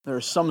There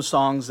are some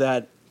songs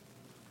that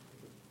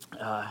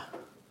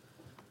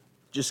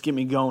just get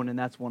me going, and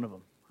that's one of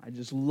them. I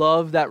just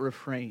love that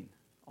refrain.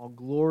 All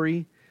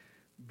glory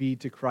be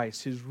to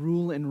Christ. His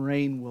rule and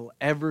reign will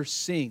ever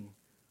sing.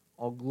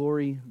 All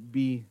glory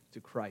be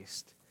to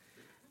Christ.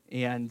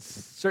 And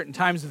certain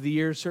times of the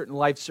year, certain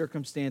life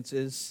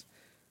circumstances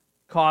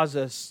cause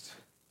us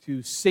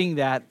to sing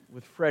that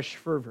with fresh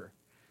fervor.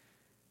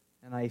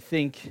 And I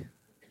think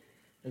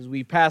as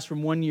we pass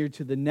from one year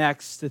to the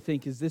next, to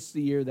think, is this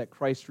the year that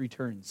Christ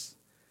returns?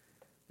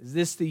 Is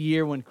this the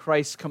year when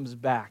Christ comes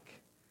back?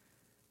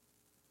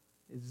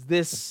 Is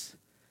this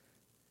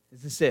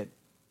it?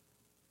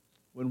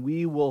 When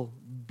we will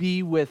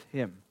be with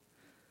Him.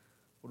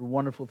 What a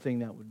wonderful thing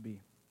that would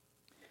be.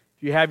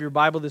 If you have your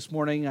Bible this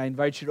morning, I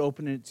invite you to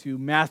open it to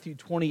Matthew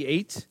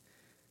 28.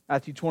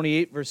 Matthew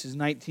 28, verses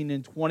 19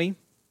 and 20.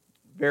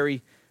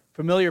 Very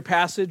familiar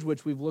passage,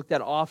 which we've looked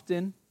at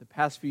often the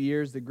past few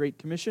years, the Great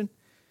Commission.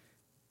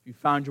 If you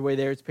found your way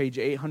there, it's page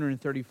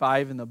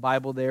 835 in the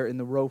Bible there in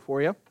the row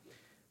for you.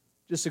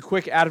 Just a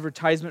quick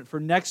advertisement for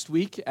next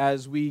week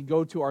as we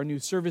go to our new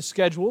service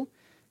schedule.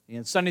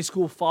 And Sunday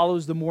school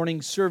follows the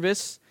morning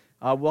service.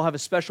 We'll have a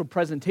special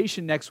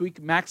presentation next week.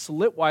 Max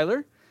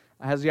Litweiler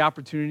has the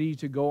opportunity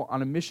to go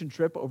on a mission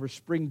trip over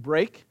spring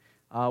break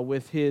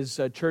with his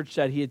church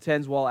that he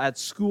attends while at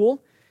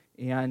school.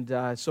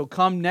 And so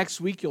come next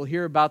week, you'll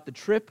hear about the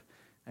trip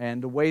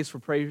and the ways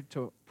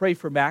to pray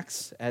for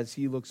Max as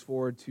he looks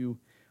forward to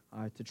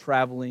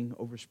traveling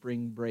over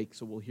spring break.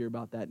 So we'll hear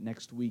about that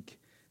next week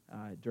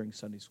during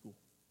Sunday school.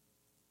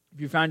 If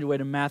you found your way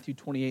to Matthew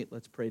 28,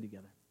 let's pray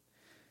together.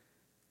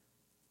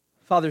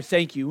 Father,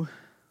 thank you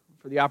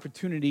for the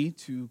opportunity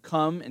to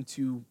come and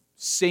to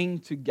sing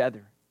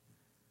together,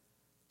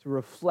 to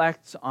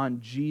reflect on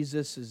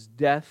Jesus'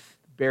 death,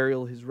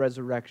 burial, His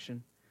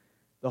resurrection,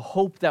 the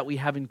hope that we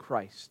have in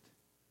Christ.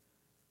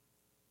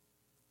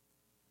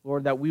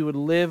 Lord, that we would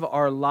live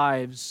our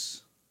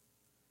lives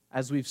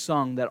as we've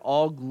sung, that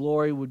all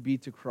glory would be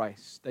to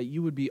Christ, that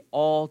you would be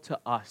all to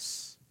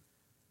us,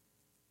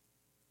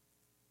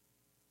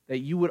 that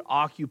you would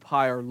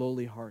occupy our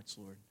lowly hearts,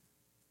 Lord.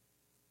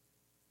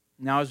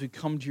 Now as we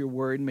come to your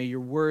word, may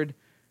your word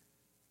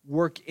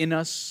work in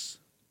us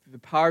through the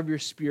power of your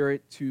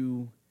Spirit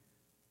to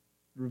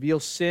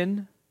reveal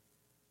sin,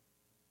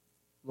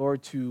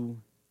 Lord, to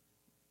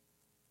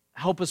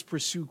help us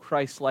pursue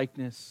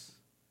Christ-likeness,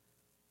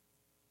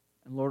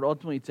 and Lord,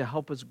 ultimately to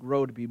help us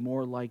grow to be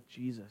more like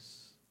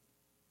Jesus.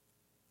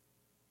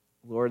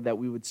 Lord, that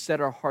we would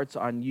set our hearts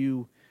on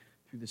you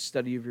through the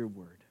study of your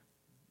word.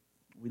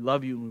 We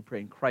love you and we pray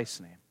in Christ's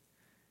name.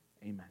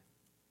 Amen.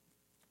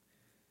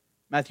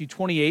 Matthew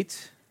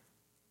 28,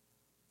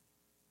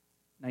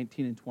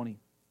 19 and 20.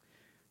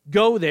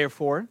 Go,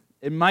 therefore,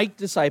 and make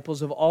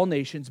disciples of all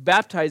nations,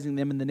 baptizing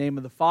them in the name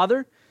of the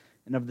Father,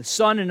 and of the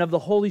Son, and of the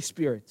Holy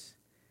Spirit,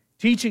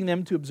 teaching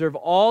them to observe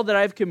all that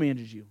I have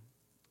commanded you.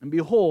 And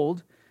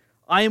behold,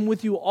 I am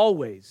with you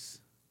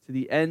always to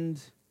the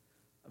end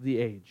of the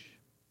age.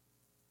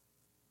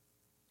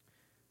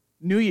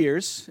 New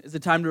Year's is a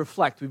time to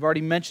reflect. We've already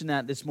mentioned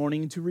that this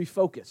morning, and to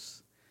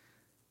refocus.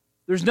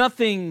 There's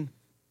nothing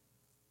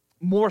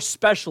more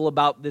special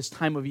about this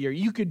time of year.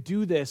 You could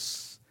do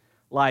this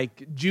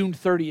like June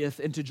 30th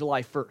into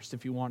July 1st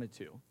if you wanted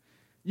to.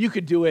 You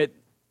could do it,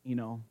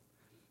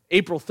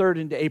 April 3rd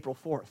into April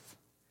 4th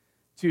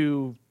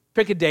to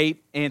pick a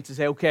date and to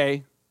say,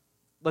 okay,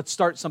 let's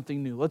start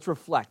something new. Let's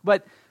reflect.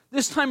 But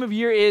this time of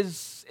year it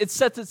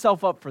sets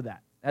itself up for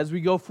that as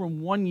we go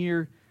from one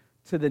year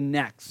to the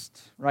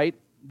next, right?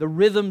 The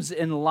rhythms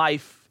in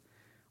life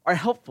are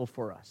helpful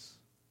for us.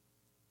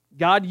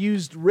 God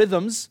used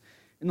rhythms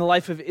in the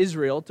life of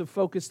Israel to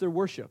focus their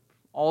worship.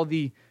 All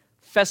the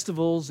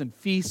festivals and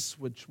feasts,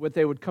 what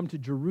they would come to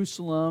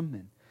Jerusalem,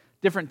 and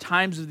different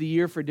times of the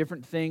year for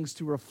different things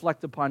to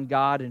reflect upon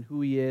God and who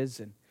He is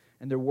and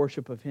their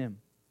worship of Him.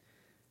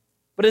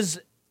 But as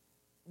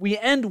we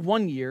end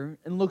one year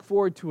and look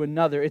forward to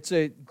another, it's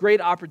a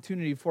great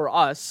opportunity for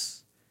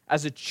us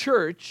as a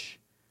church,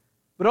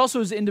 but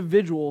also as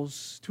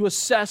individuals, to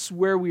assess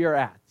where we are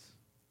at.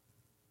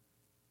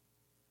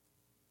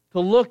 To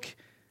look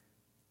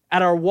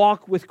at our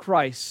walk with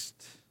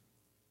Christ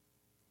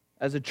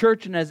as a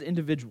church and as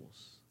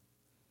individuals.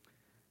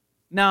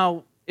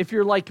 Now, if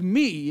you're like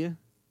me,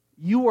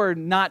 you are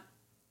not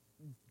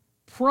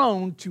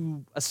prone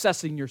to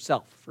assessing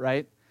yourself,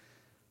 right?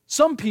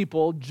 Some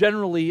people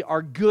generally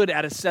are good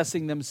at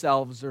assessing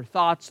themselves, their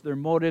thoughts, their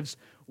motives.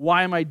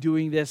 Why am I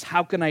doing this?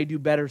 How can I do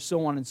better?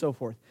 So on and so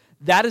forth.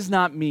 That is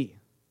not me.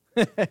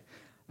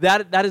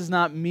 That is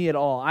not me at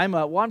all. I'm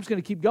just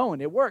going to keep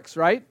going. It works,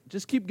 right?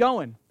 Just keep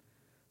going.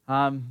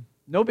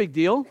 No big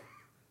deal.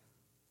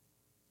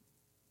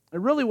 It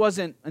really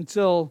wasn't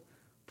until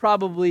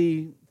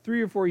probably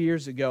 3 or 4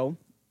 years ago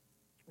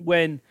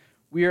when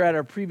we were at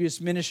our previous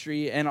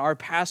ministry and our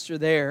pastor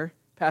there,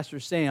 Pastor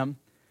Sam,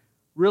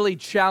 really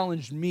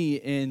challenged me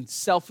in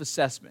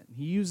self-assessment.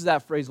 He uses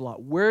that phrase a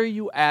lot. Where are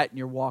you at in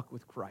your walk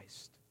with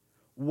Christ?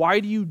 Why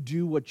do you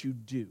do what you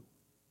do?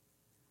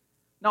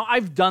 Now,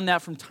 I've done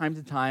that from time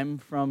to time,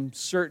 from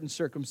certain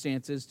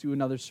circumstances to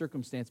another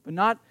circumstance, but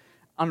not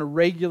on a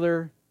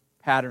regular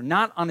pattern,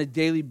 not on a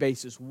daily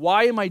basis.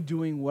 Why am I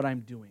doing what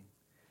I'm doing?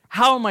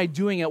 How am I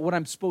doing at what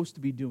I'm supposed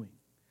to be doing?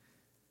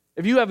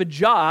 If you have a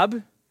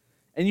job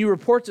and you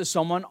report to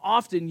someone,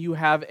 often you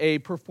have a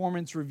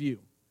performance review.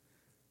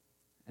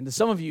 And to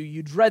some of you,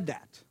 you dread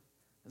that.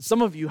 And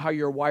some of you, how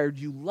you're wired,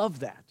 you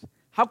love that.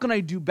 How can I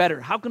do better?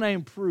 How can I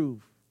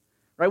improve?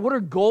 Right? What are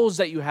goals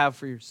that you have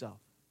for yourself?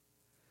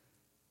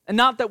 And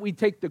not that we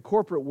take the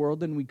corporate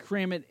world and we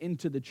cram it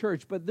into the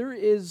church, but there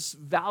is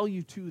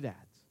value to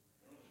that.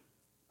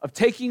 Of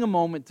taking a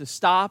moment to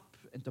stop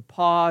and to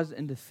pause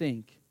and to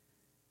think,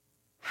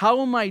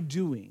 how am I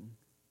doing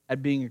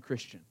at being a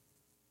Christian?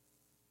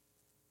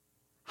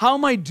 How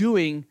am I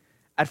doing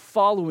at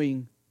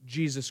following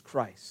Jesus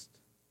Christ?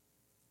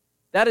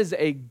 That is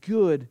a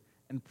good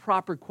and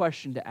proper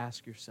question to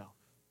ask yourself.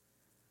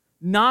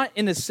 Not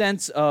in a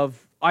sense of,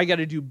 I got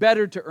to do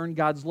better to earn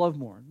God's love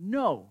more.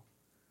 No.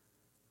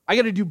 I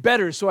got to do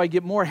better so I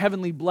get more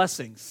heavenly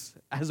blessings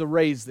as a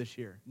raise this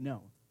year.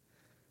 No.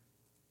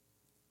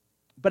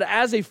 But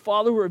as a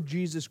follower of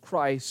Jesus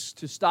Christ,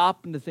 to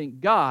stop and to think,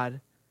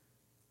 God,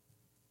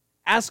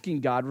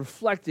 asking God,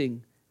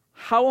 reflecting,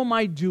 how am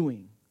I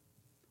doing?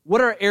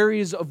 What are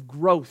areas of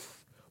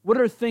growth? What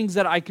are things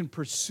that I can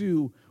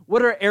pursue?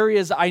 What are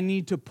areas I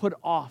need to put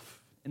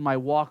off in my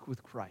walk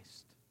with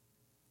Christ?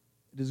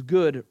 It is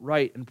good,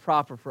 right, and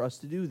proper for us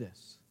to do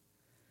this.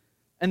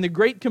 And the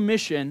Great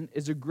Commission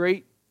is a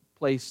great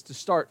place to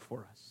start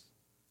for us.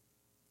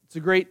 It's a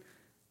great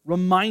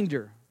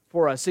reminder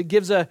for us. It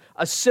gives a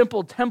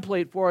simple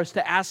template for us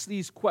to ask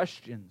these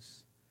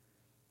questions.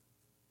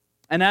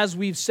 And as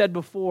we've said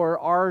before,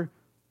 our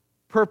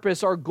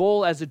purpose, our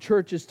goal as a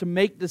church is to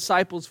make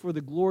disciples for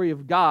the glory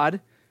of God.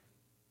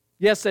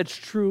 Yes, that's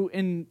true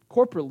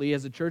corporately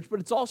as a church, but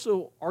it's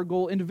also our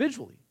goal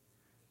individually.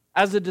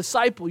 As a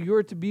disciple,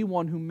 you're to be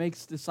one who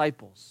makes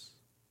disciples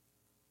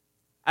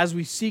as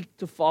we seek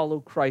to follow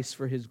Christ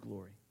for His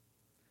glory.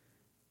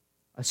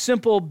 A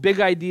simple, big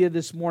idea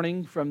this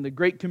morning from the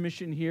Great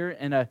Commission here,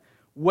 and a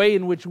way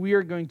in which we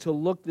are going to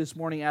look this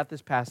morning at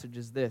this passage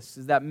is this,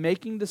 is that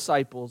making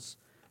disciples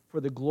for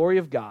the glory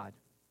of God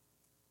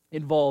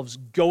involves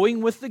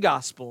going with the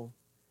gospel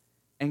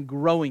and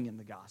growing in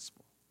the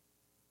gospel.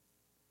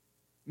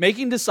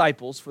 Making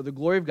disciples for the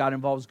glory of God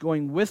involves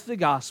going with the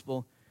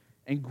gospel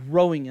and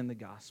growing in the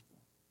gospel.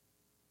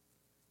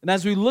 And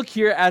as we look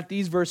here at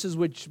these verses,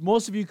 which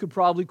most of you could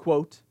probably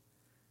quote,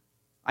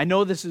 I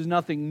know this is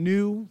nothing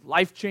new,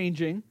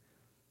 life-changing,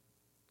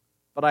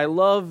 but I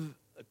love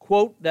a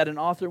quote that an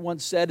author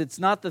once said, it's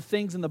not the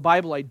things in the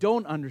Bible I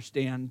don't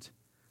understand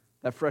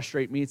that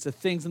frustrate me, it's the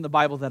things in the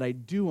Bible that I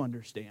do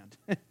understand.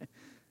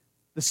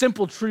 The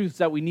simple truths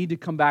that we need to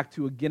come back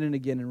to again and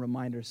again and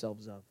remind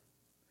ourselves of.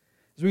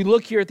 As we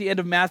look here at the end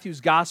of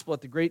Matthew's Gospel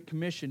at the Great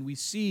Commission, we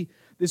see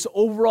this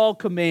overall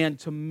command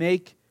to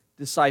make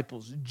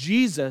disciples.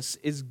 Jesus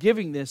is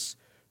giving this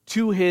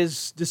to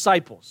His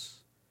disciples.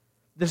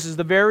 This is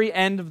the very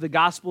end of the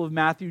Gospel of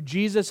Matthew.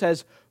 Jesus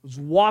has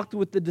walked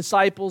with the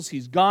disciples.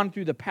 He's gone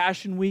through the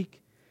Passion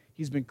Week.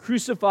 He's been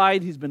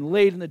crucified. He's been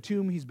laid in the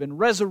tomb. He's been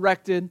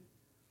resurrected.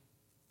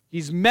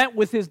 He's met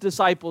with His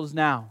disciples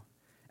now.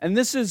 And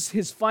this is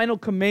His final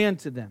command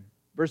to them.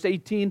 Verse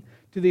 18,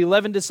 to the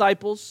 11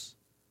 disciples.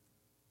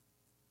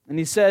 And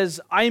He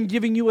says, I am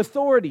giving you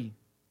authority.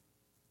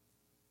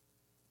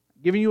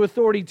 Giving you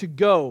authority to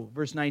go,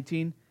 verse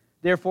 19.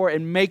 Therefore,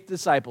 and make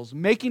disciples.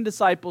 Making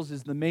disciples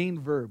is the main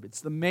verb.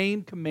 It's the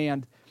main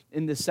command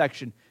in this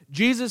section.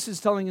 Jesus is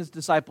telling His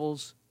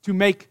disciples to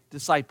make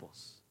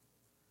disciples.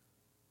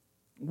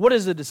 What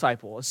is a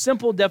disciple? A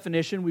simple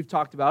definition we've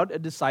talked about, a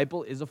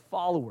disciple is a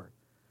follower.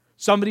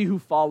 Somebody who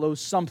follows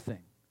something.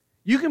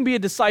 You can be a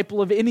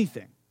disciple of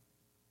anything.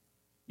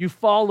 You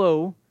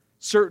follow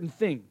certain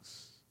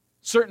things,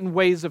 certain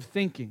ways of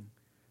thinking,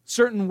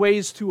 certain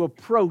ways to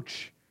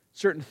approach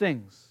certain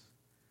things.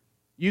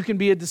 You can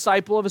be a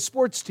disciple of a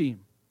sports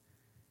team.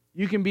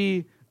 You can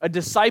be a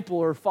disciple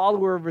or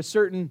follower of a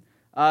certain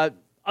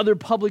other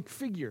public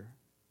figure.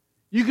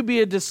 You could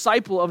be a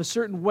disciple of a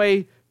certain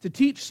way to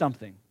teach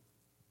something.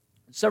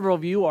 Several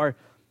of you are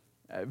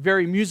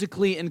very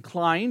musically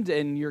inclined,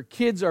 and your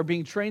kids are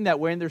being trained that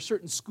way, and there's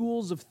certain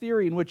schools of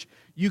theory in which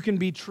you can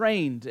be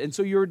trained, and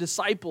so you're a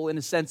disciple in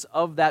a sense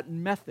of that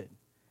method.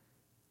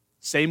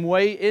 Same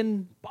way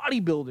in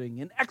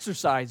bodybuilding and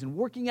exercise and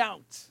working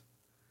out.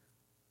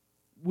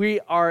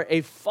 We are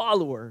a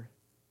follower.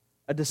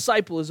 A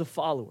disciple is a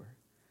follower.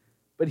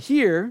 But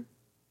here,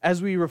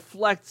 as we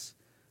reflect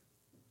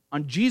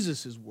on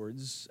Jesus'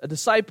 words, a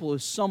disciple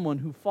is someone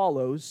who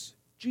follows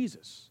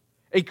Jesus.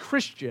 A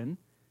Christian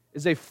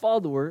is a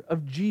follower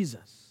of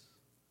Jesus.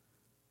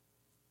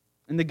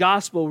 In the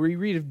gospel, we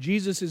read of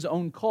Jesus'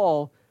 own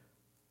call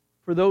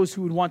for those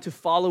who would want to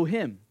follow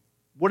Him.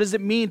 What does it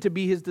mean to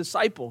be His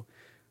disciple?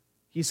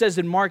 He says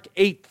in Mark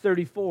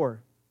 8:34,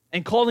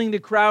 and calling the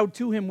crowd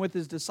to Him with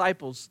His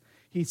disciples,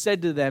 He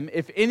said to them,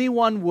 if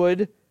anyone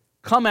would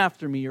come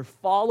after me or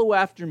follow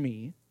after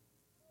me,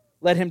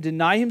 let him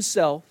deny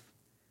himself,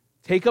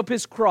 take up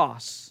his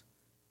cross,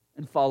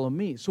 and follow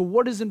me. So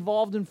what is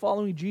involved in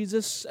following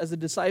Jesus as a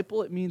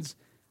disciple? It means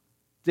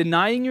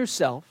denying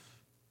yourself,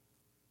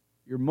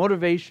 your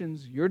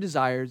motivations, your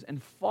desires,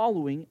 and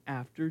following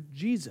after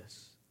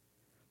Jesus.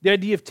 The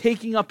idea of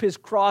taking up his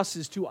cross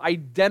is to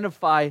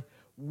identify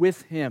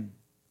with him.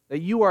 That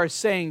you are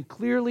saying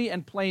clearly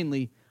and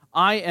plainly,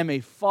 I am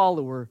a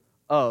follower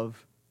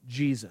of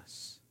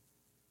Jesus.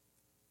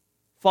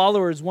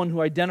 Follower is one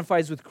who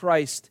identifies with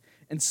Christ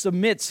and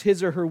submits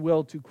his or her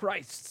will to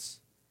Christ's.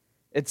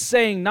 It's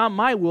saying, not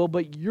my will,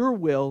 but your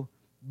will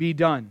be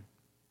done.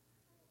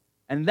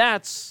 And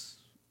that's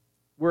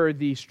where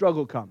the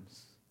struggle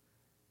comes.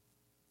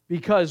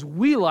 Because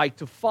we like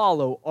to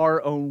follow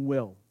our own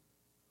will,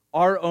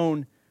 our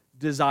own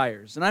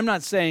desires. And I'm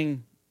not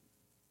saying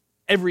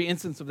every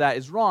instance of that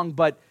is wrong,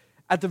 but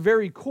at the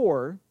very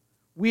core,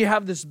 we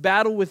have this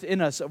battle within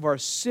us of our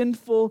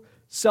sinful,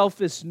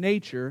 selfish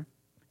nature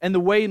and the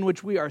way in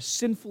which we are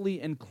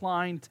sinfully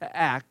inclined to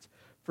act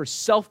for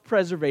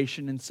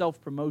self-preservation and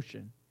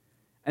self-promotion.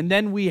 And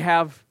then we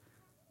have,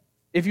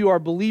 if you are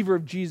a believer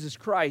of Jesus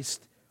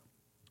Christ,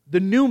 the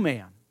new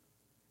man,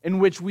 in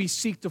which we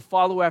seek to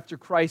follow after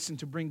Christ and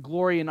to bring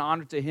glory and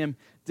honor to him,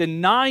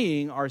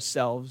 denying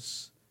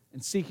ourselves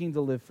and seeking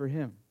to live for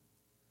him.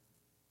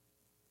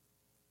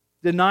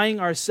 Denying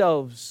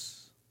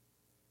ourselves,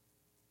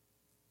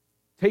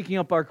 taking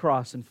up our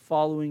cross and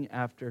following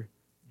after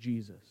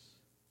Jesus.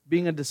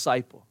 Being a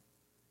disciple.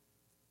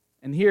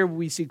 And here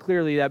we see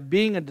clearly that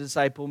being a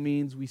disciple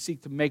means we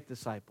seek to make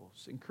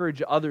disciples,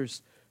 encourage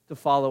others to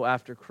follow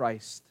after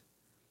Christ.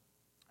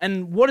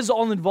 And what is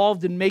all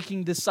involved in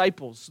making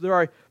disciples? There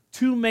are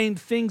two main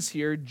things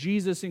here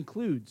Jesus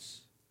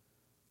includes.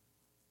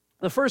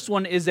 The first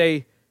one is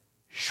a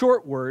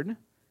short word,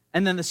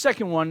 and then the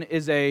second one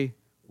is a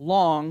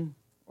long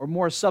or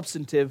more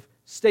substantive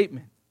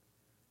statement.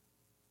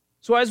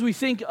 So as we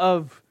think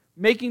of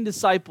making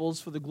disciples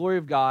for the glory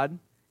of God,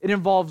 it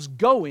involves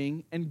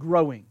going and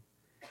growing.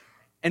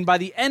 And by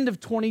the end of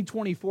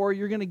 2024,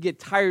 you're going to get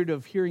tired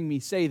of hearing me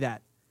say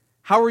that.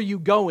 How are you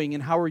going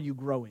and how are you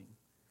growing?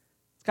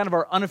 It's kind of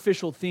our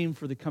unofficial theme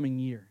for the coming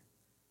year.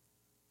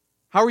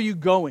 How are you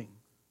going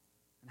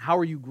and how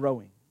are you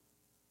growing?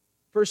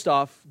 First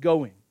off,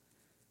 going.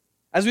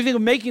 As we think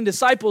of making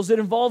disciples, it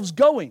involves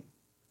going.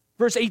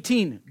 Verse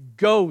 18,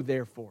 go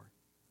therefore.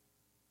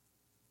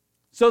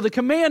 So the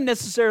command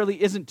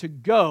necessarily isn't to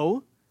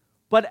go,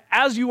 but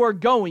as you are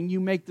going, you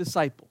make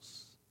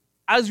disciples.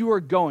 As you are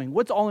going,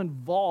 what's all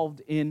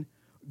involved in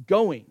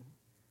going?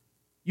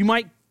 You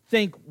might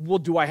think, well,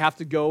 do I have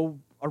to go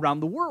around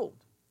the world?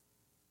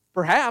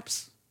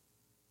 Perhaps.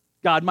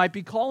 God might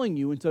be calling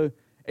you into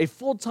a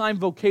full-time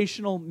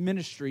vocational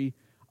ministry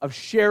of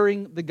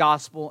sharing the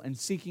gospel and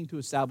seeking to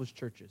establish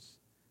churches.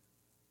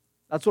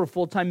 That's what a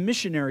full-time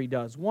missionary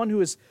does. One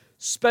who is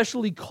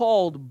specially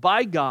called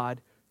by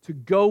God to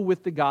go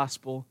with the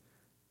gospel,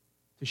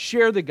 to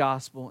share the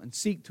gospel, and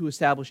seek to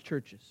establish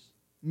churches,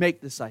 make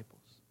disciples.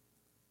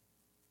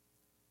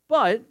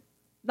 But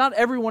not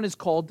everyone is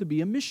called to be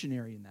a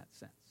missionary in that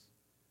sense.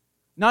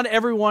 Not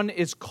everyone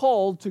is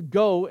called to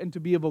go and to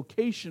be a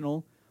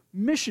vocational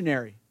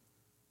missionary.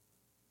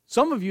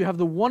 Some of you have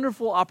the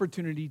wonderful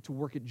opportunity to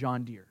work at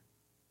John Deere.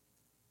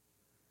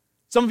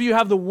 Some of you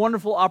have the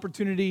wonderful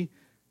opportunity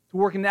to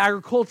work in the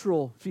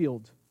agricultural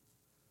field,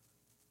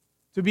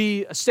 to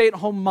be a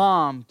stay-at-home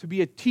mom, to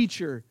be a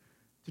teacher,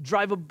 to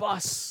drive a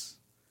bus,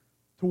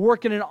 to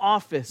work in an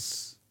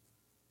office.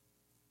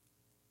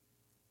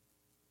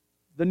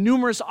 The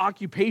numerous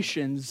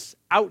occupations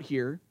out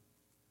here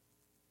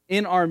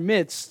in our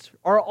midst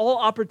are all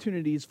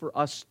opportunities for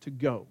us to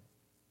go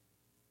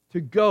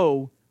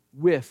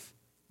with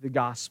the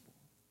gospel.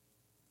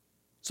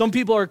 Some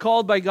people are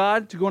called by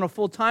God to go in a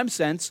full-time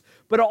sense,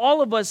 but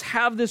all of us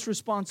have this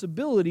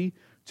responsibility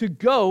to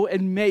go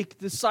and make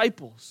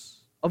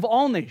disciples of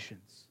all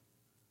nations.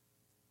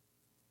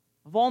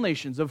 Of all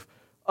nations,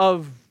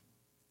 of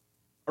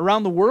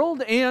around the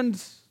world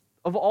and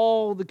of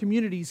all the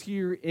communities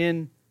here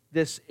in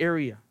this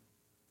area.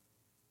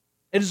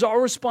 It is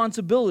our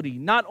responsibility,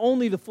 not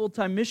only the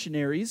full-time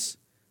missionaries,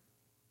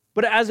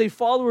 but as a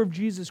follower of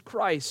Jesus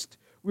Christ,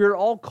 we are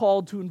all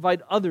called to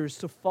invite others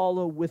to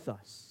follow with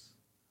us.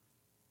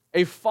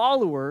 A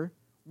follower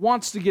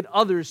wants to get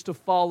others to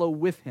follow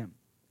with him.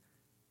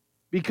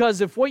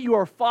 Because if what you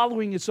are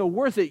following is so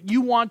worth it,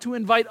 you want to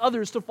invite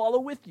others to follow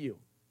with you.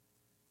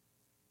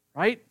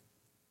 Right?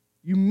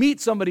 You meet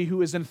somebody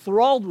who is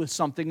enthralled with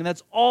something, and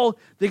that's all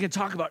they can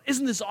talk about.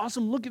 Isn't this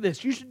awesome? Look at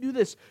this. You should do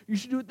this. You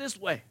should do it this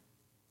way.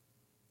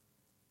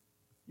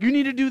 You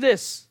need to do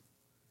this.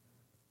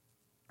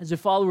 As a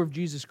follower of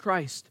Jesus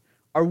Christ,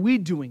 are we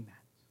doing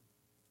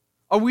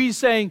that? Are we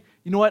saying,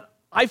 you know what?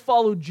 I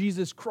follow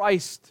Jesus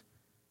Christ.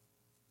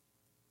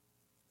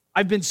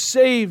 I've been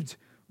saved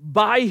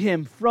by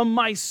him from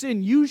my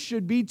sin. You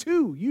should be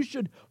too. You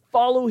should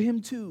follow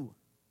him too.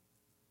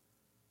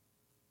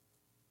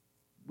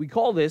 We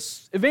call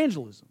this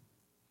evangelism.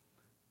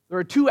 There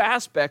are two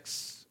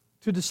aspects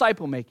to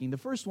disciple making. The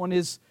first one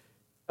is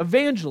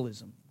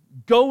Evangelism,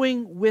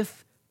 going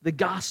with the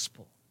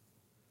gospel.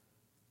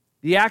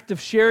 The act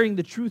of sharing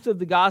the truth of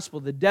the gospel,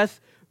 the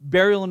death,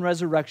 burial, and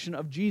resurrection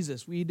of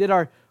Jesus. We did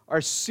our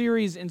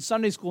series in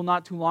Sunday school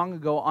not too long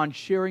ago on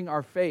sharing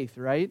our faith,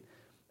 right?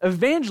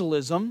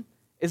 Evangelism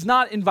is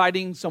not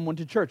inviting someone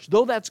to church,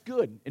 though that's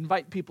good.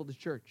 Invite people to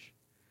church.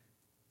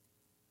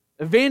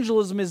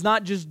 Evangelism is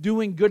not just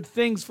doing good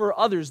things for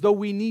others, though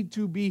we need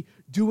to be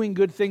doing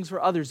good things for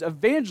others.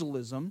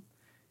 Evangelism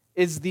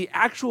is the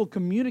actual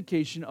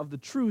communication of the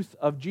truth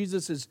of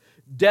Jesus'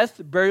 death,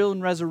 burial,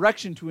 and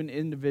resurrection to an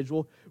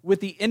individual with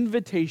the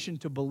invitation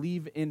to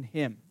believe in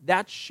him.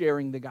 That's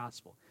sharing the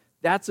gospel.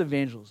 That's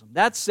evangelism.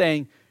 That's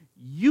saying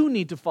you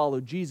need to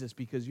follow Jesus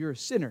because you're a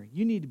sinner.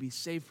 You need to be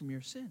saved from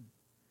your sin.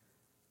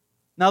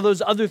 Now,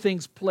 those other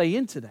things play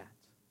into that.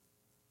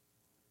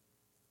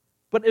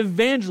 But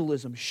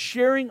evangelism,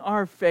 sharing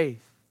our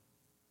faith,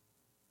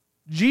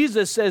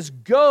 Jesus says,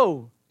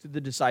 go to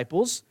the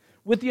disciples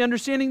with the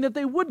understanding that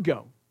they would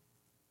go.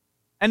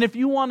 And if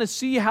you want to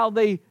see how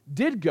they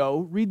did go,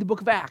 read the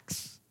book of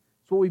Acts.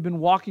 It's what we've been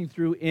walking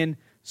through in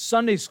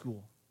Sunday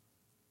school.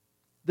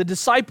 The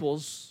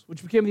disciples,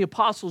 which became the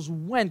apostles,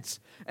 went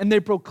and they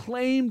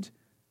proclaimed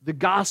the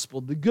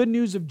gospel, the good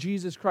news of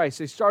Jesus Christ.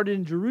 They started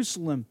in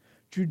Jerusalem,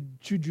 to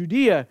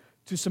Judea,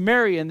 to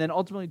Samaria, and then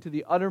ultimately to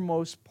the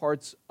uttermost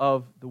parts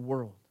of the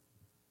world.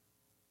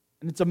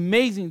 And it's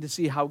amazing to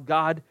see how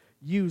God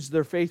used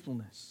their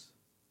faithfulness.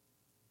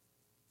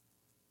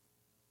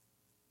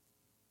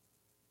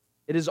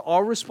 It is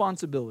our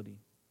responsibility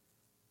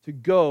to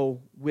go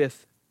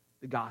with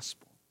the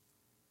gospel.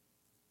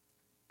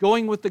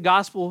 Going with the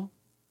gospel,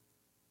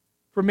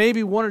 for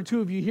maybe one or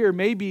two of you here,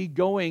 may be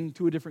going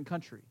to a different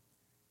country.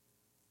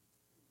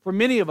 For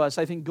many of us,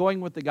 I think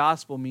going with the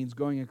gospel means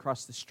going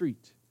across the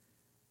street,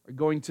 or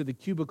going to the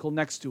cubicle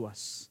next to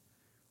us,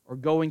 or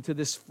going to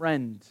this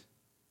friend,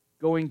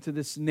 going to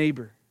this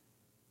neighbor.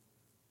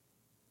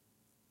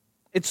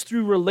 It's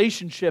through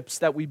relationships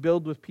that we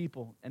build with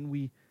people, and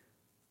we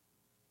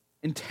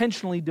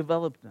intentionally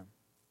develop them.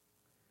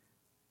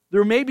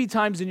 There may be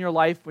times in your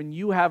life when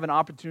you have an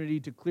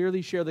opportunity to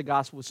clearly share the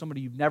gospel with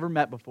somebody you've never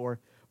met before,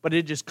 but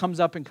it just comes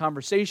up in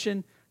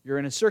conversation, you're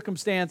in a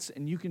circumstance,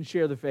 and you can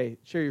share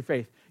your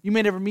faith. You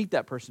may never meet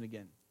that person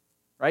again,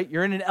 right?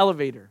 You're in an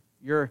elevator,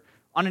 you're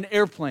on an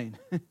airplane,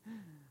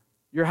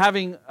 you're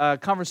having a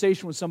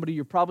conversation with somebody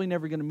you're probably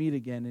never going to meet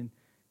again, and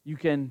you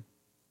can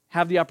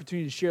have the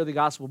opportunity to share the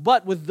gospel.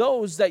 But with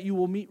those that you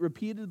will meet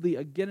repeatedly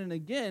again and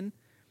again,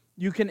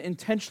 you can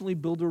intentionally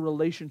build a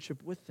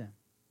relationship with them.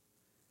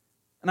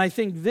 And I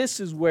think this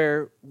is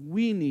where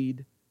we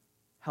need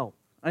help.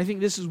 And I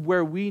think this is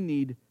where we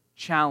need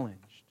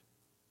challenged.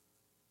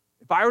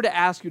 If I were to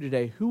ask you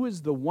today, who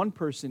is the one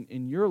person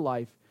in your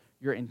life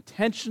you're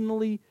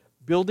intentionally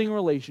building a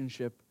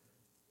relationship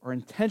or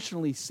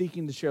intentionally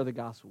seeking to share the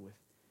gospel with?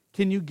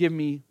 Can you give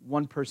me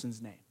one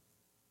person's name?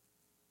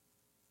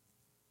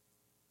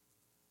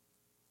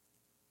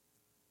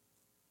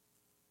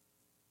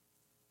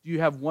 Do you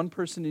have one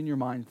person in your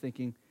mind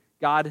thinking,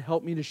 God,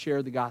 help me to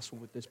share the gospel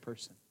with this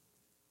person?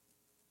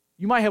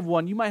 You might have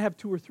one, you might have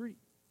two or three.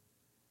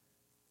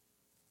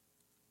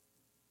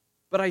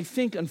 But I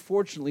think,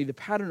 unfortunately, the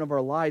pattern of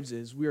our lives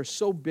is we are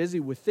so busy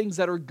with things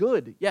that are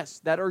good. Yes,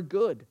 that are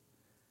good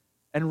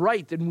and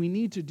right, and we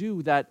need to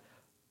do that.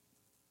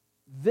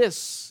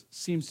 This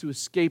seems to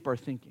escape our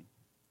thinking.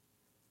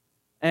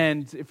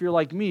 And if you're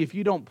like me, if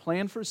you don't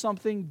plan for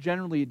something,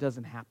 generally it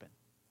doesn't happen.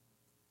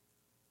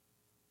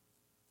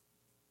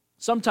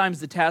 Sometimes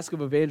the task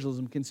of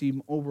evangelism can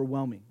seem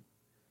overwhelming.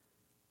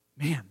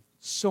 Man,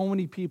 so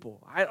many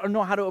people. I don't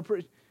know how to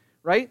approach,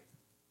 right?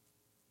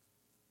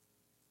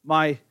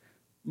 My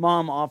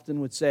mom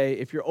often would say,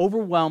 if you're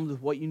overwhelmed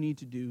with what you need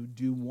to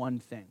do one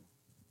thing.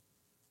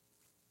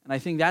 And I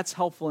think that's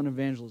helpful in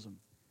evangelism.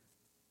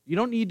 You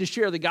don't need to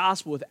share the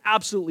gospel with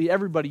absolutely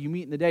everybody you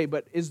meet in the day,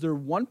 but is there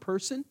one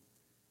person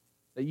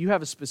that you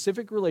have a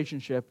specific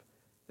relationship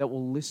that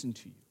will listen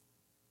to you?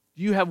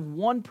 Do you have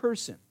one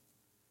person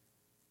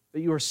that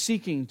you are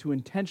seeking to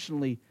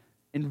intentionally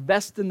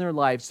invest in their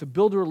lives, to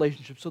build a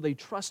relationship so they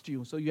trust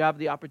you, so you have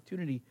the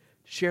opportunity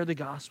to share the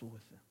gospel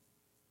with them?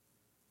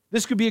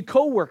 This could be a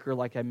coworker,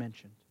 like I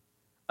mentioned,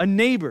 a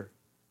neighbor,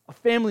 a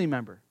family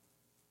member,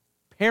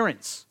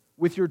 parents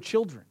with your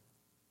children.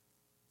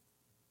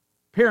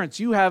 Parents,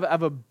 you have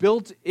a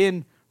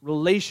built-in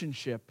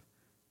relationship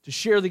to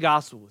share the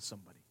gospel with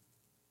somebody.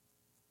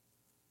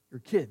 Your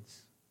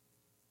kids.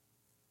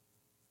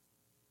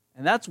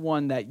 And that's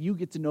one that you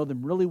get to know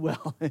them really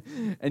well,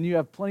 and you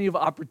have plenty of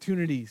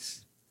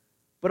opportunities.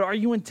 But are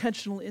you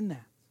intentional in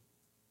that?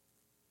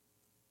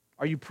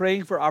 Are you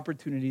praying for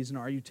opportunities, and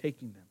are you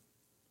taking them?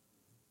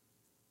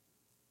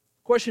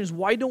 The question is,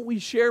 why don't we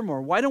share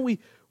more? Why don't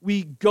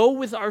we go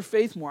with our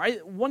faith more?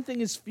 One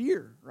thing is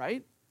fear,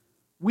 right?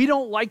 We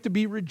don't like to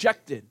be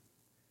rejected.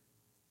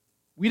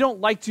 We don't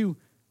like to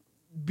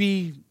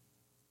be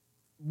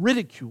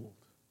ridiculed,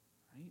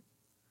 right?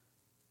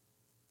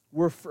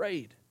 We're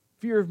afraid.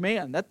 Fear of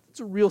man, that's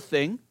a real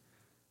thing.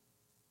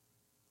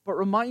 But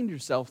remind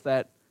yourself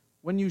that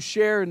when you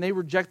share and they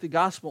reject the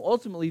gospel,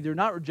 ultimately they're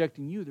not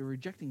rejecting you, they're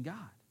rejecting God.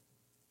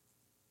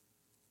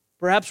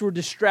 Perhaps we're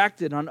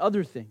distracted on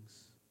other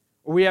things,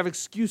 or we have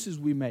excuses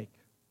we make.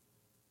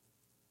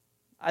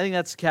 I think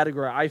that's the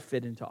category I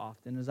fit into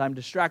often, is I'm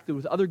distracted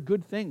with other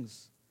good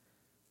things.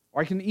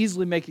 Or I can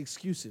easily make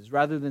excuses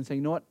rather than saying,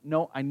 you know what?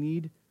 No, I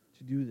need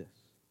to do this.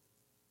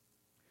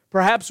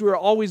 Perhaps we're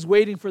always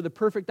waiting for the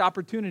perfect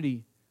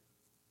opportunity,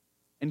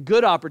 and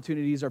good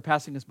opportunities are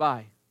passing us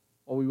by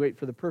while we wait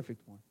for the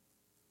perfect one.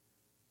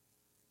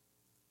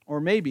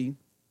 Or maybe,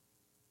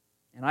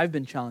 and I've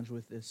been challenged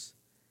with this,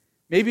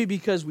 maybe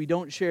we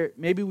don't share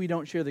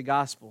the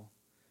gospel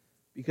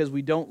because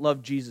we don't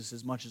love Jesus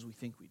as much as we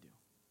think we do.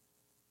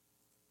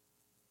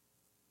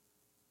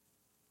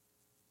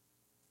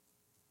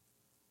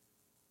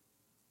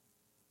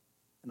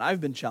 And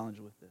I've been challenged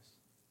with this.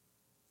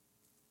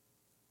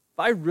 If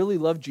I really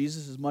love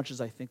Jesus as much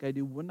as I think I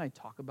do, wouldn't I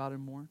talk about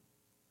him more?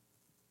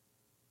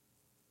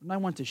 Wouldn't I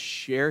want to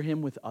share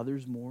him with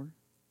others more?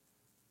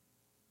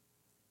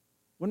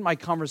 Wouldn't my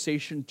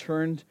conversation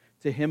turn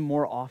to him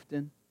more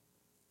often?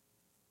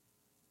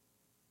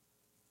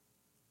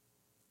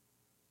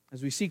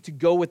 As we seek to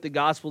go with the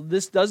gospel,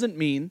 this doesn't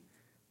mean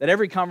that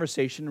every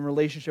conversation and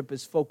relationship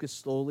is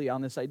focused solely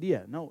on this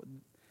idea. No,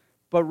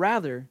 but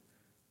rather,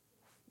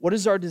 what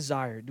is our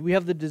desire? Do we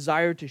have the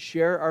desire to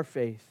share our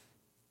faith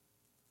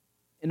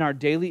in our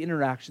daily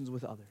interactions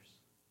with others?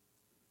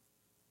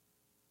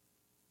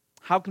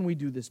 How can we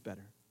do this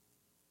better?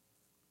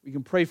 We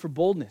can pray for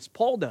boldness.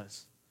 Paul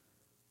does.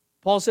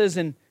 Paul says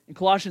in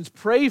Colossians,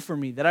 pray for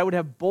me that I would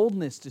have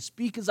boldness to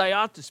speak as I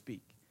ought to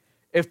speak.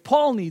 If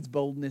Paul needs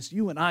boldness,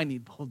 you and I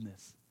need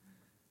boldness.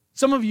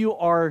 Some of you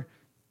are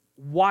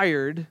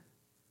wired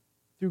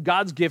through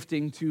God's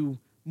gifting to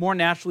more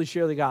naturally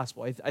share the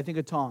gospel. I think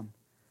of Tom.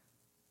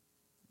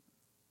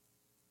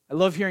 I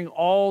love hearing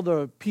all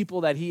the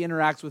people that he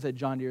interacts with at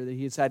John Deere that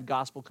he has had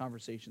gospel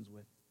conversations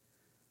with.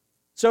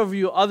 Some of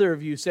you, other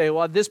of you say,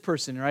 well, this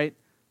person, right?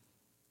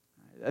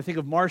 I think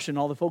of Marcia and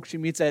all the folks she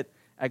meets at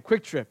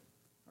Quick Trip,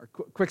 or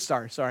Quick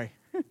Star, sorry.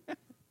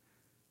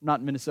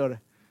 Not in Minnesota.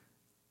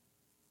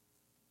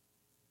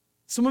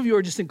 Some of you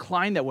are just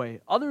inclined that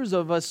way. Others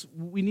of us,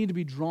 we need to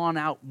be drawn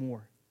out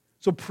more.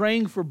 So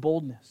praying for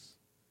boldness.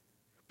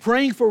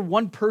 Praying for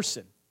one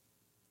person.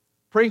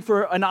 Praying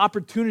for an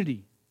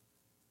opportunity.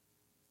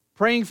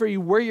 Praying for you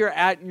where you're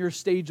at in your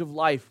stage of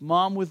life.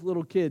 Mom with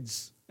little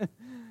kids.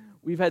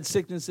 We've had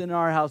sickness in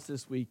our house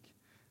this week.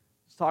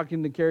 I was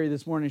talking to Carrie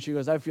this morning. She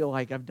goes, I feel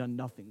like I've done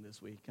nothing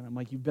this week. And I'm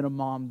like, you've been a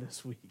mom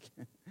this week.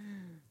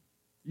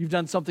 You've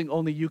done something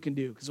only you can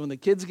do. Because when the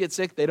kids get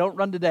sick, they don't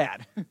run to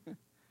dad.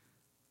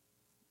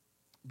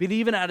 But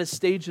even at a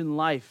stage in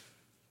life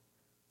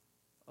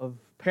of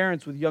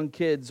parents with young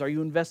kids, are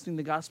you investing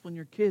the gospel in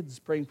your kids,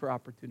 praying for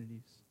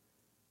opportunities?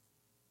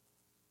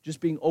 Just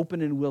being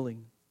open and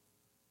willing.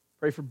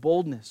 Pray for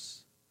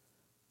boldness.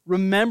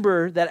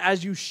 Remember that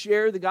as you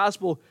share the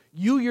gospel,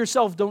 you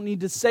yourself don't need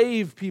to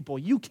save people.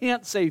 You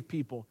can't save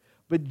people,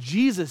 but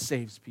Jesus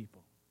saves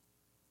people.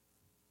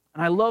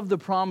 And I love the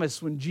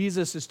promise when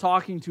Jesus is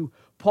talking to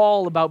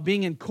Paul about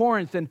being in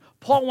Corinth, and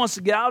Paul wants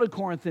to get out of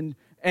Corinth, and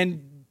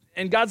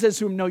God says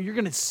to him, no, you're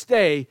going to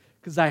stay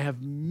because I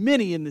have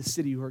many in this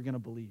city who are going to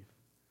believe.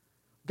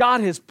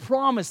 God has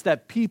promised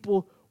that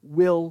people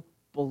will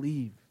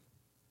believe.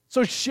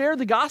 So share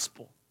the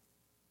gospel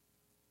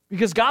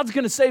because God's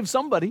going to save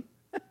somebody.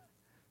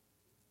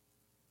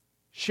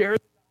 Share.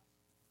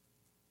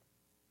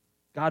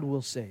 God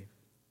will save.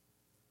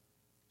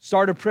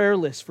 Start a prayer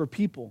list for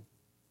people.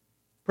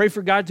 Pray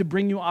for God to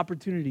bring you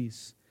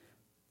opportunities.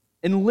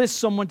 Enlist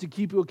someone to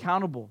keep you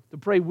accountable, to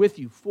pray with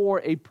you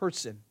for a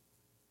person.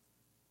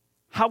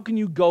 How can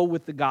you go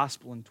with the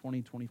gospel in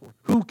 2024?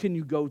 Who can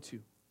you go to?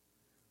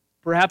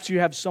 Perhaps you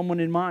have someone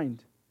in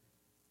mind.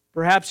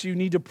 Perhaps you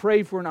need to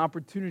pray for an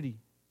opportunity.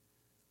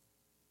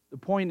 The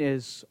point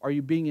is, are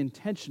you being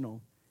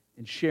intentional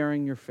in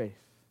sharing your faith?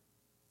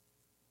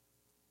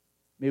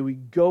 May we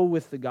go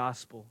with the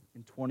gospel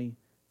in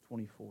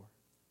 2024.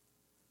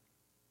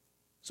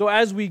 So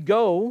as we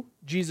go,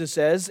 Jesus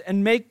says,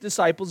 and make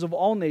disciples of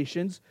all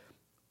nations,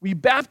 we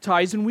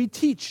baptize and we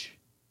teach.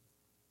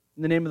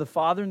 In the name of the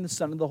Father, and the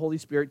Son, and the Holy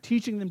Spirit,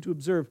 teaching them to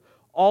observe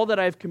all that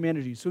I have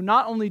commanded you. So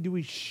not only do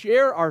we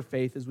share our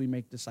faith as we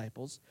make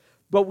disciples,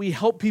 but we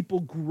help people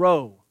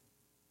grow.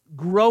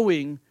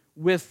 Growing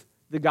with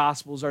the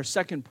gospel is our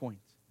second point.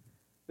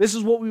 This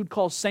is what we would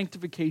call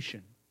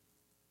sanctification.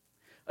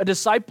 A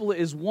disciple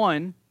is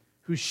one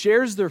who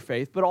shares their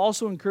faith, but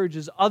also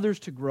encourages others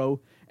to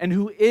grow, and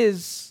who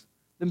is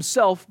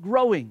themselves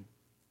growing.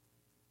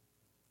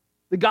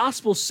 The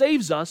gospel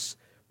saves us,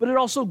 but it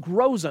also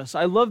grows us.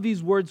 I love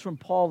these words from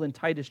Paul in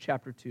Titus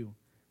chapter 2.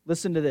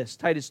 Listen to this,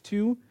 Titus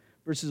 2,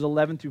 verses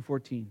 11 through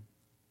 14.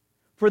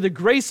 For the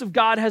grace of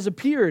God has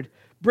appeared,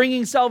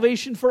 bringing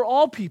salvation for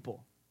all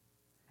people.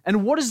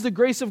 And what does the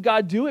grace of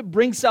God do? It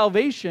brings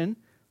salvation,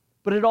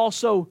 but it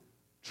also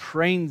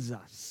trains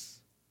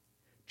us.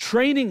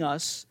 Training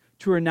us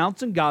to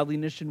renounce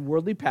ungodliness and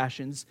worldly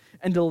passions,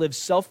 and to live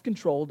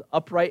self-controlled,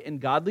 upright, and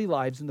godly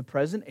lives in the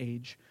present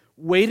age,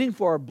 waiting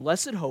for our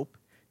blessed hope,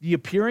 the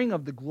appearing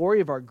of the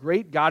glory of our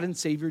great God and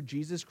Savior,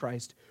 Jesus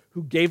Christ,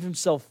 who gave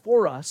himself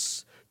for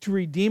us to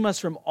redeem us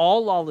from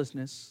all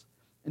lawlessness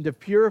and to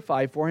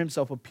purify for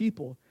himself a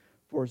people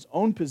for his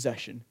own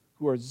possession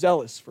who are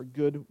zealous for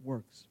good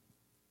works.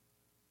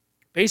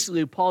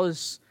 Basically, Paul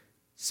is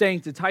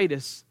saying to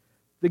Titus,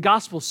 the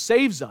gospel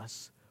saves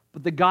us,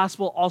 but the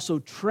gospel also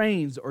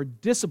trains or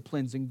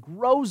disciplines and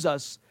grows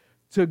us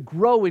to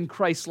grow in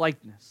Christ's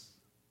likeness,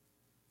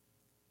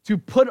 to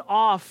put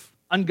off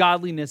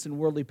ungodliness and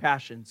worldly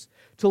passions,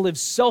 to live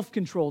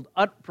self-controlled,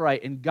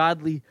 upright, and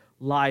godly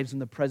lives in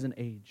the present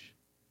age.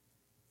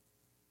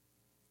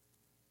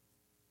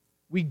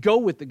 We go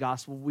with the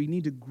gospel. We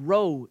need to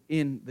grow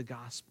in the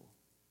gospel.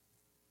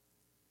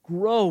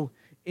 Grow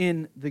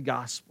in the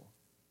gospel.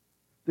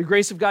 The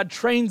grace of God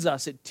trains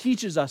us, it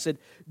teaches us, it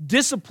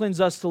disciplines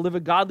us to live a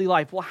godly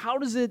life. Well, how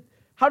does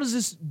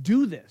this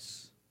do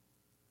this?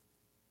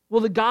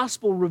 Well, the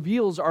gospel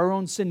reveals our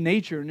own sin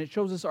nature, and it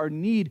shows us our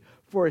need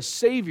for a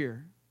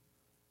Savior.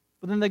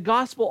 But then the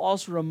gospel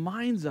also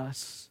reminds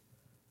us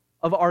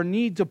of our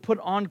need to put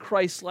on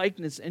Christ's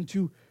likeness and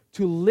to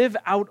live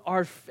out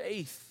our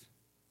faith,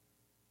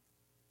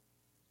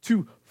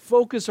 to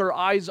focus our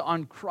eyes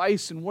on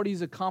Christ and what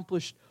he's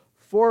accomplished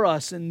for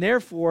us, and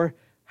therefore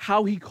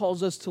how he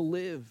calls us to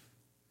live.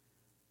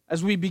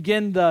 As we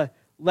begin the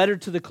letter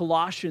to the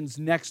Colossians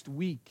next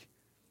week,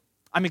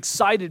 I'm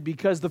excited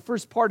because the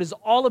first part is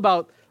all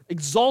about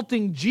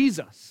exalting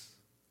Jesus.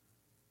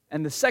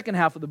 And the second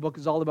half of the book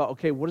is all about,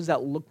 okay, what does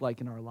that look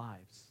like in our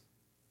lives?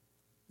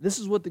 This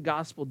is what the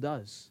gospel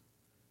does.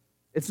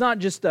 It's not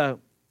just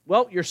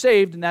well, you're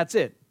saved and that's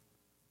it.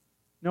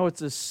 No,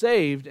 it's a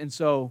saved, and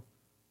so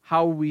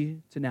how are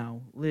we to now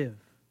live?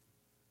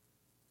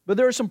 But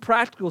there are some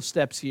practical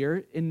steps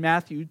here in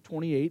Matthew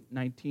 28,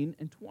 19,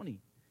 and 20.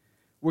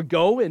 We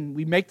go and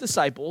we make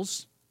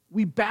disciples,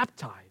 we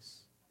baptize.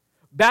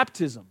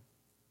 Baptism,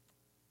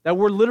 that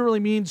word literally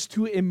means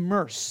to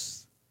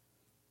immerse.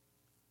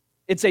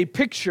 It's a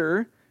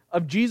picture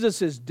of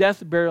Jesus'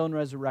 death, burial, and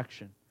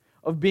resurrection,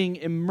 of being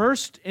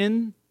immersed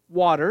in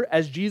water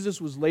as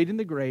Jesus was laid in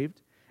the grave,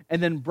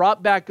 and then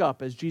brought back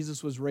up as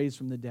Jesus was raised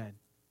from the dead.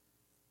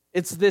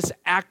 It's this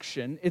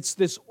action, it's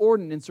this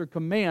ordinance or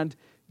command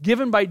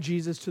given by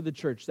Jesus to the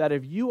church, that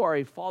if you are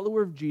a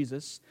follower of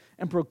Jesus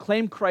and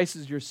proclaim Christ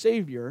as your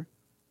Savior,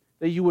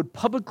 that you would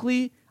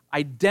publicly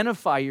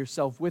identify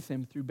yourself with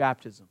him through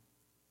baptism.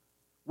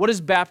 What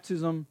does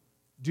baptism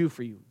do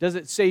for you? Does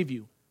it save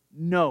you?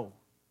 No.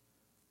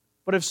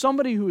 But if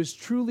somebody who is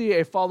truly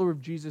a follower of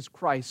Jesus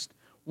Christ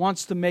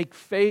wants to make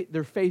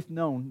their faith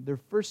known, their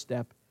first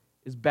step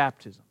is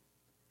baptism.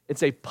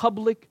 It's a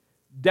public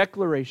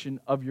declaration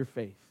of your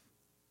faith.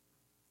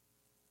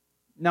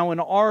 Now,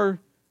 in our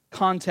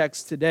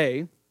context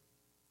today,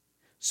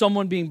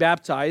 someone being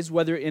baptized,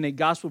 whether in a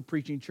gospel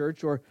preaching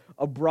church or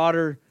a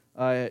broader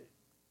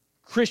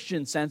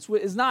Christian sense,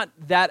 is not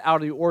that out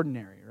of the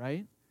ordinary,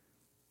 right?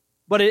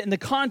 But in the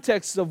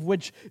context of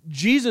which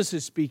Jesus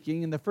is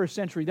speaking in the first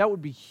century, that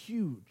would be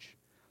huge.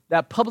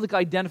 That public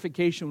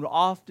identification would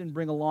often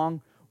bring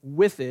along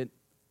with it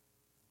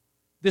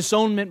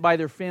disownment by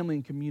their family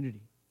and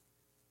community.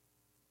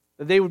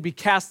 That they would be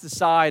cast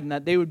aside and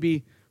that they would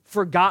be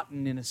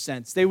forgotten in a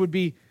sense. They would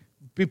be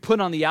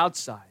put on the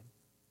outside.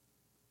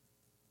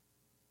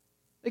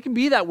 It can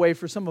be that way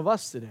for some of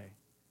us today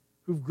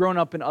who've grown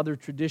up in other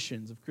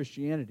traditions of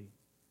Christianity.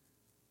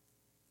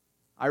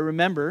 I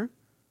remember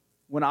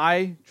when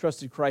I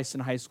trusted Christ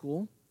in high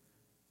school,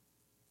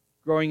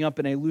 growing up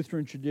in a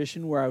Lutheran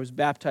tradition where I was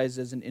baptized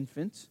as an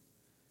infant,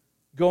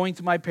 going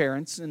to my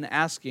parents and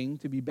asking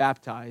to be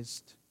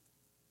baptized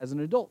as an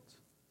adult,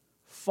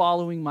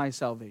 following my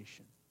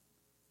salvation.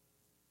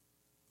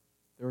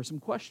 There were some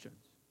questions.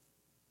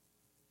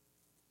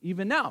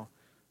 Even now,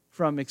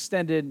 from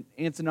extended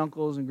aunts and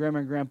uncles and grandma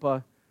and grandpa,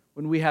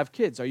 when we have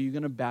kids, are you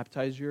going to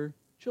baptize your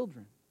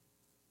children?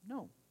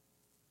 No.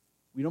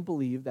 We don't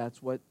believe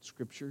that's what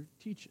Scripture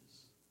teaches.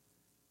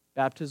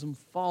 Baptism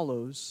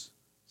follows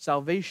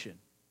salvation.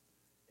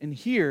 And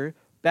here,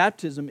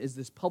 baptism is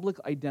this public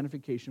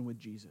identification with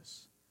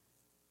Jesus.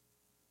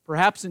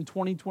 Perhaps in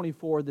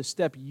 2024, the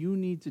step you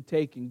need to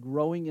take in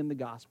growing in the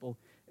gospel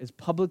is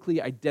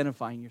publicly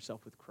identifying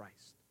yourself with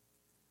Christ.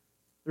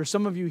 There are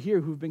some of you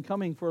here who've been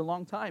coming for a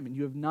long time and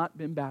you have not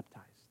been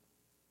baptized,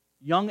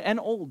 young and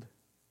old.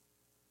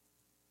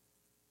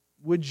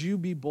 Would you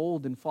be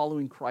bold in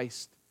following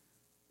Christ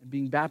and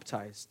being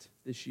baptized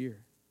this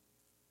year?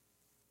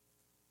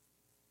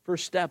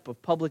 First step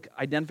of public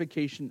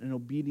identification and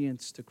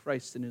obedience to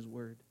Christ and His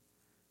Word.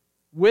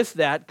 With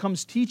that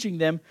comes teaching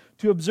them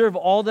to observe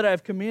all that I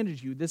have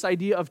commanded you. This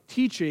idea of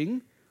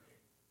teaching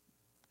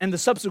and the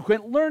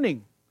subsequent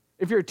learning.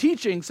 If you're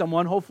teaching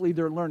someone, hopefully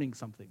they're learning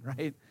something,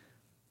 right?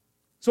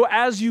 So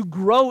as you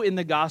grow in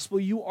the gospel,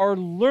 you are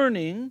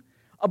learning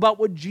about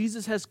what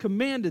Jesus has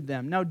commanded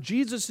them. Now,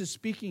 Jesus is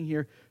speaking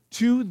here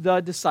to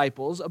the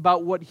disciples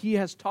about what He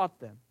has taught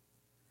them.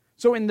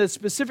 So in the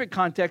specific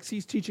context,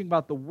 he's teaching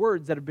about the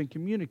words that have been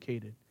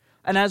communicated.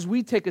 And as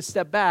we take a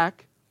step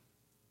back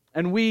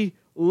and we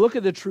look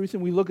at the truth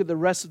and we look at the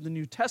rest of the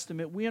New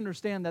Testament, we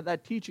understand that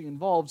that teaching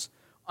involves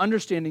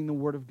understanding the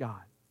Word of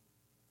God.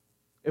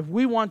 If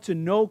we want to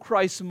know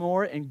Christ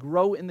more and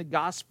grow in the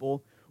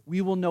gospel,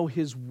 we will know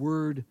His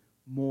Word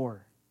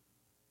more.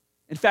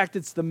 In fact,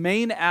 it's the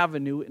main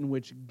avenue in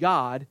which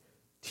God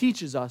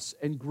teaches us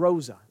and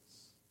grows us.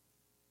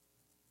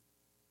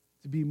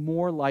 To be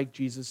more like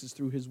Jesus is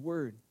through His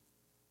Word.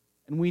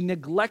 And we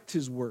neglect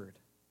His Word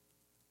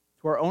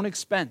to our own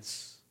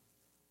expense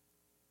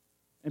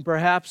and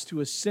perhaps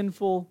to a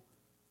sinful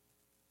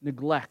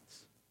neglect.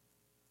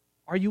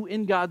 Are you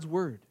in God's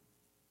Word?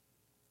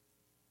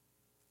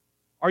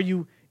 Are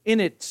you in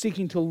it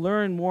seeking to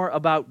learn more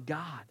about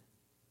God?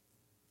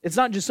 It's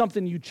not just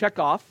something you check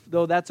off,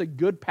 though that's a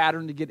good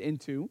pattern to get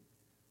into,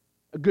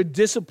 a good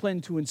discipline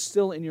to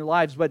instill in your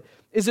lives, but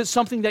is it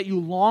something that you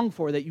long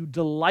for, that you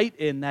delight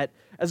in, that,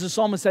 as the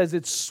psalmist says,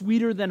 it's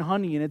sweeter than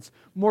honey and it's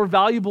more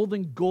valuable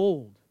than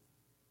gold?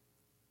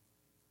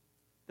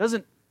 It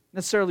doesn't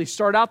necessarily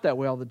start out that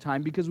way all the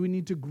time because we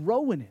need to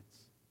grow in it.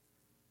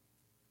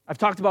 I've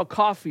talked about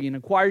coffee and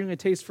acquiring a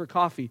taste for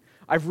coffee.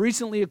 I've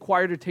recently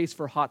acquired a taste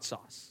for hot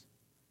sauce.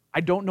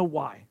 I don't know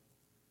why.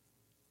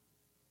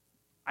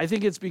 I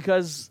think it's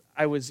because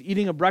I was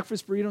eating a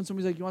breakfast burrito and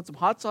somebody's like, "You want some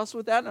hot sauce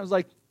with that?" And I was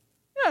like,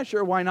 "Yeah,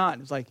 sure, why not?"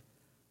 And it's like,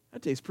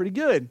 that tastes pretty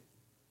good.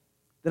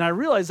 Then I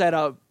realized I had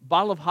a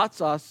bottle of hot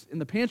sauce in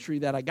the pantry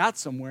that I got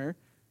somewhere,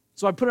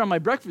 so I put it on my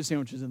breakfast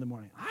sandwiches in the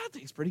morning. That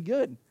tastes pretty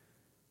good.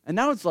 And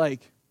now it's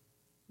like,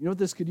 you know what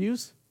this could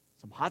use?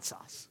 Some hot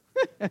sauce.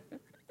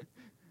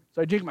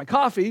 So I drink my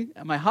coffee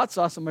and my hot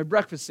sauce on my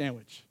breakfast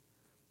sandwich.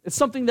 It's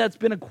something that's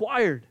been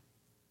acquired,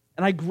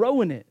 and I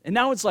grow in it. And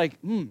now it's like,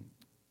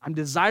 I'm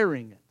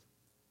desiring it.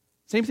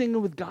 Same thing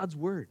with God's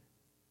Word.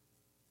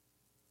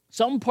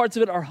 Some parts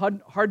of it are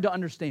hard to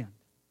understand.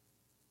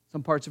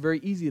 Some parts are very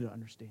easy to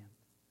understand.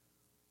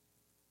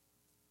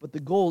 But the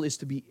goal is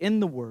to be in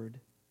the Word,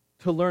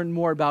 to learn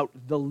more about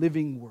the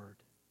living Word,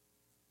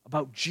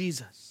 about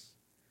Jesus,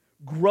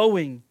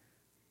 growing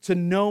to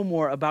know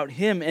more about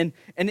Him. And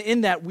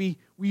in that, we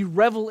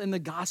revel in the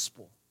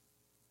gospel.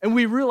 And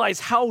we realize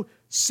how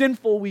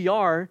sinful we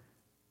are.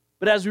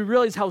 But as we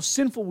realize how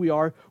sinful we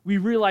are, we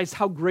realize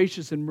how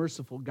gracious and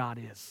merciful God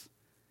is.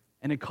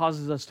 And it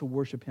causes us to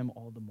worship Him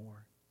all the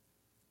more.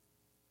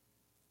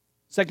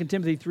 2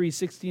 Timothy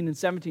 3:16 and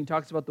 17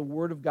 talks about the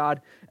Word of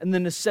God and the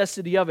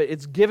necessity of it.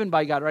 It's given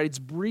by God, right? It's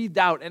breathed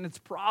out and it's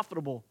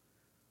profitable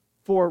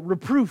for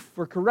reproof,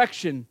 for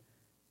correction,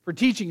 for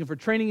teaching, and for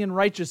training in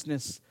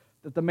righteousness,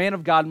 that the man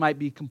of God might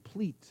be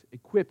complete,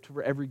 equipped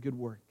for every good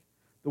work.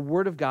 The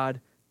Word of God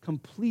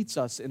completes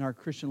us in our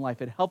Christian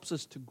life. It helps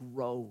us to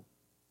grow,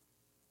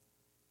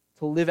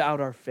 to live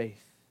out our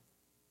faith.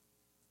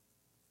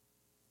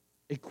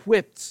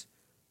 Equipped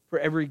for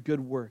every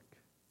good work.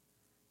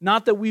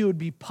 Not that we would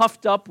be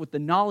puffed up with the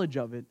knowledge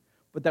of it,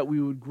 but that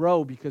we would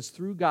grow, because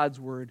through God's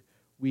Word,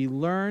 we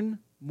learn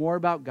more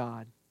about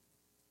God.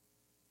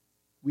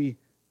 We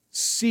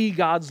see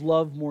God's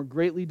love more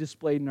greatly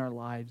displayed in our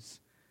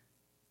lives,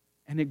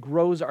 and it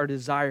grows our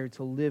desire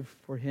to live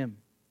for Him.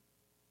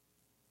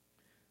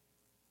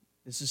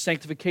 This is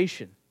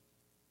sanctification,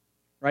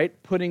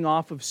 right? Putting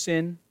off of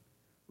sin,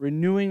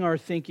 renewing our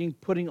thinking,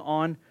 putting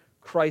on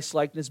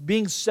Christ-likeness,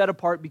 being set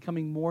apart,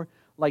 becoming more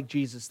like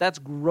Jesus. That's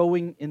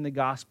growing in the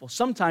gospel.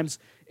 Sometimes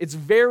it's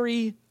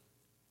very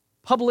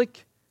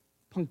public,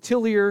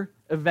 punctiliar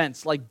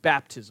events like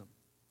baptism.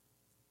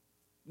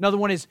 Another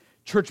one is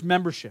church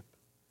membership,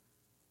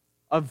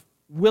 of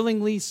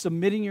willingly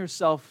submitting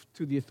yourself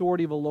to the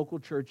authority of a local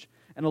church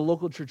and a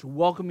local church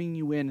welcoming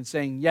you in and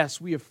saying,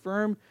 yes, we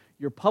affirm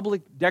your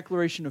public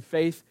declaration of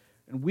faith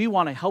and we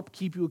want to help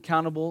keep you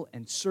accountable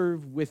and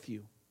serve with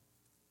you.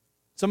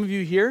 Some of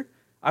you here,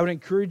 I would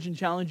encourage and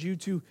challenge you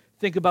to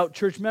think about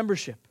church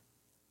membership.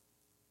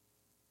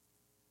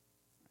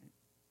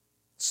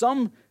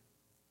 Some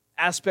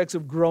aspects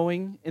of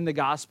growing in the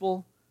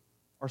gospel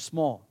are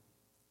small.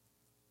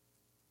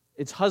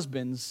 It's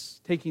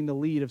husbands taking the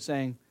lead of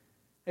saying,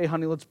 hey,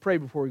 honey, let's pray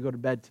before we go to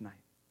bed tonight.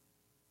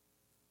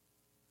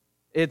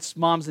 It's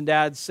moms and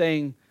dads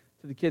saying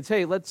to the kids,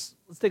 hey, let's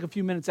take a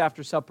few minutes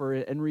after supper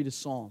and read a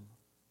psalm.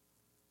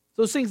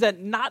 Those things that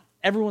not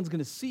everyone's going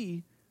to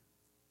see,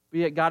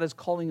 but yet God is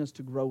calling us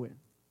to grow in.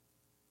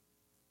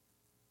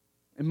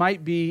 It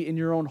might be in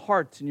your own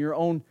heart, in your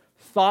own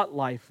thought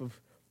life of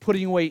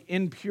putting away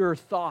impure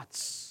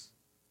thoughts,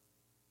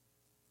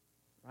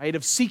 right?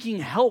 Of seeking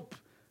help,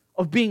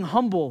 of being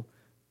humble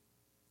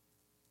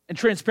and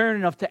transparent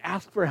enough to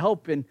ask for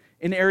help in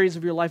areas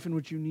of your life in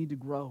which you need to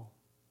grow.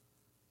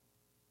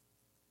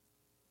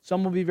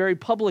 Some will be very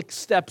public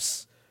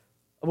steps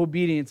of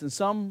obedience, and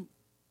some,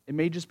 it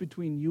may just be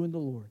between you and the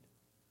Lord.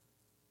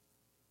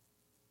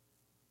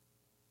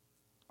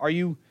 Are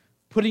you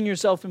putting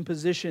yourself in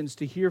positions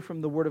to hear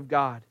from the Word of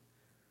God,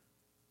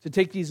 to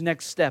take these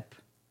next steps?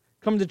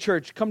 Come to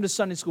church, come to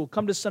Sunday school,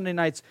 come to Sunday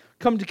nights,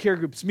 come to care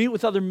groups, meet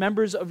with other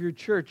members of your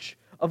church,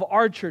 of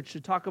our church,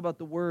 to talk about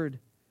the Word.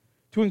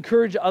 to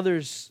encourage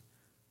others,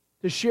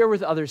 to share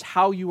with others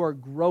how you are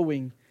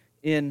growing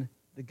in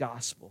the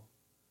gospel,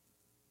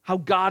 how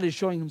God is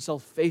showing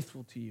himself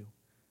faithful to you,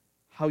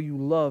 how you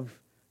love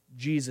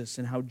Jesus,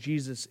 and how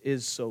Jesus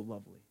is so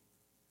lovely.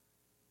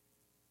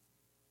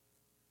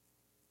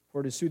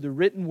 For it is through the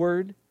written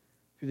word,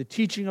 through the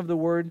teaching of the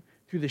word,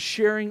 through the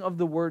sharing of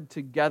the word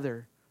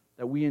together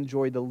that we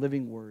enjoy the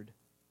living word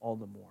all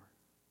the more.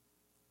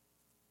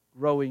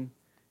 Growing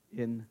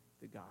in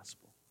the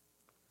gospel.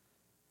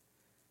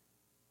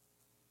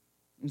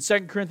 In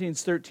 2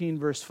 Corinthians 13,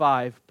 verse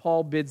 5,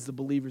 Paul bids the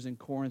believers in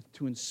Corinth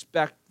to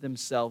inspect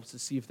themselves to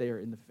see if they are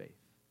in the faith.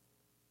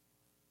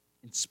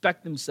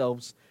 Inspect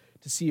themselves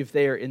to see if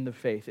they are in the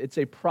faith. It's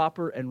a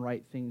proper and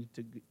right thing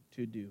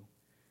to do.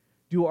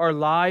 Do our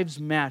lives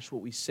match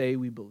what we say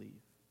we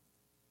believe?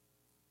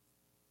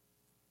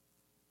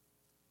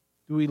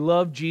 Do we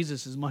love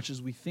Jesus as much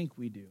as we think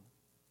we do?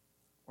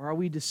 Or are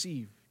we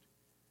deceived?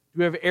 Do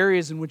we have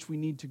areas in which we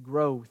need to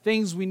grow?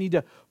 Things we need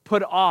to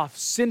put off?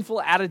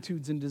 Sinful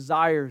attitudes and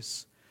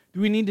desires? Do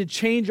we need to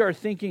change our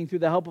thinking through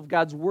the help of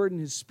God's Word and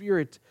His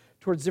Spirit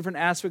towards different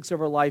aspects of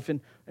our life?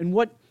 And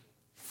what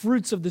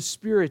fruits of the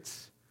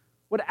Spirit,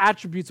 what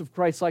attributes of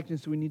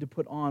Christ-likeness do we need to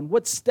put on?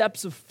 What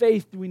steps of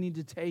faith do we need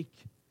to take?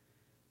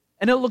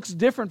 And it looks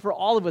different for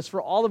all of us.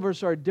 For all of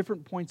us are at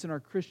different points in our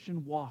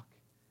Christian walk.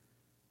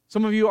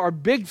 Some of you are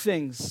big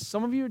things.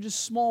 Some of you are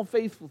just small,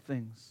 faithful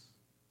things.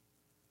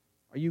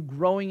 Are you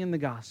growing in the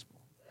gospel?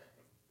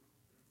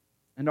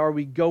 And are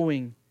we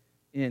going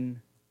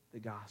in the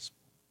gospel?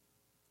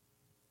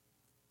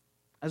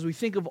 As we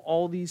think of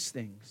all these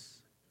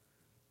things,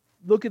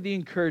 look at the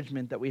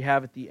encouragement that we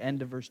have at the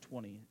end of verse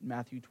 20 in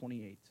Matthew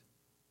 28.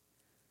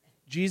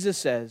 Jesus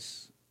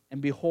says,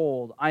 "And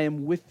behold, I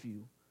am with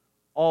you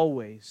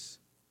always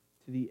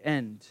to the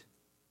end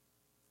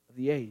of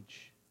the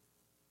age."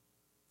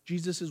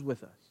 Jesus is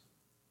with us.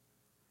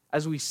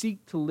 As we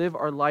seek to live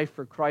our life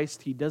for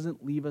Christ, He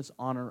doesn't leave us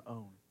on our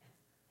own.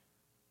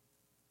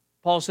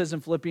 Paul says in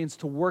Philippians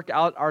to work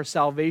out our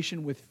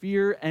salvation with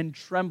fear and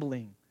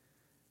trembling.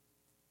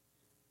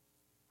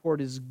 For it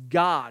is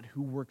God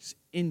who works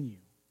in you,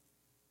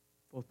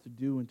 both to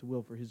do and to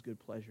will for His good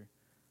pleasure.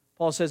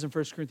 Paul says in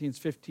 1 Corinthians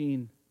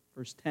 15,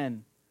 verse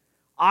 10,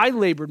 "I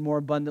labored more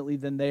abundantly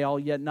than they all,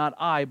 yet not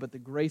I, but the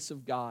grace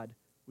of God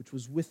which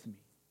was with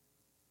me."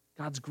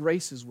 God's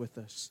grace is with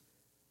us.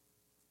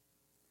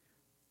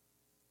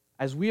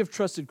 As we have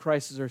trusted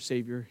Christ as our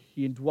Savior,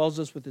 He indwells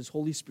us with His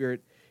Holy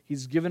Spirit.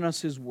 He's given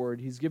us His Word.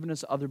 He's given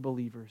us other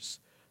believers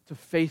to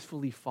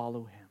faithfully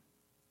follow Him.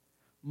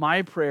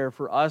 My prayer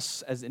for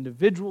us as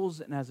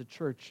individuals and as a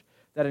church,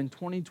 that in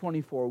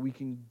 2024 we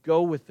can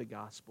go with the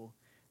gospel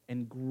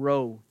and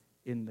grow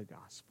in the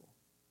gospel.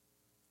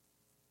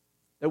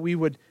 That we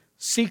would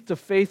seek to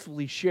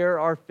faithfully share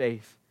our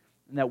faith,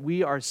 and that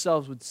we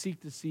ourselves would seek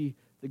to see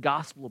the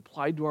gospel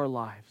applied to our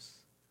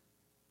lives,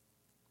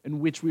 in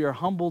which we are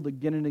humbled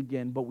again and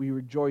again, but we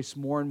rejoice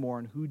more and more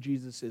in who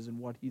Jesus is and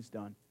what He's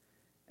done,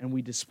 and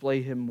we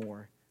display Him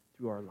more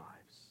through our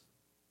lives.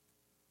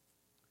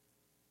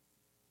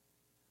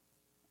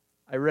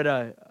 I read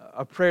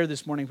a prayer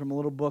this morning from a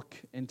little book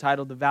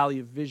entitled The Valley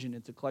of Vision.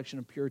 It's a collection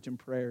of Puritan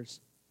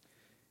prayers.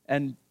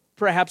 And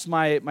perhaps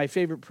my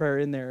favorite prayer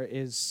in there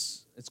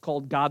it's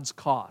called God's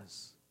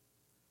Cause.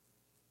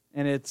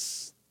 And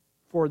it's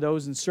for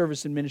those in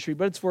service and ministry,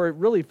 but it's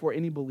really for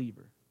any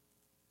believer.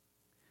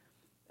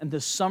 And the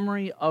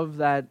summary of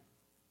that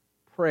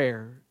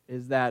prayer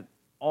is that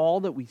all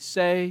that we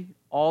say,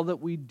 all that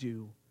we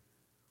do,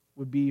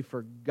 would be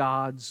for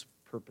God's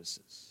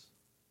purposes.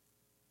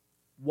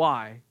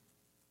 Why?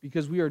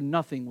 Because we are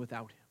nothing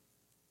without Him.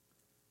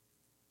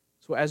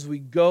 So as we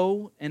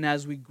go and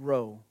as we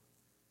grow,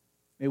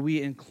 may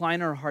we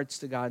incline our hearts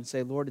to God and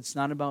say, "Lord, it's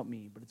not about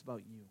me, but it's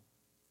about You.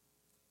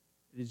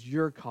 It is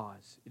Your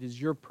cause. It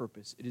is Your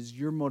purpose. It is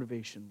Your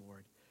motivation,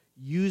 Lord.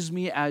 Use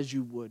me as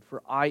You would,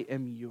 for I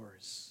am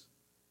Yours."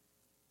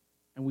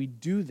 And we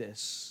do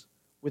this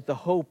with the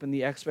hope and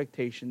the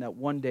expectation that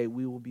one day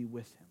we will be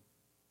with Him.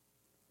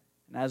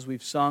 And as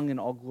we've sung in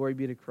All Glory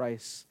Be to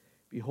Christ,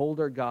 "Behold,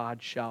 our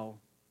God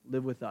shall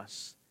live with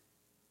us.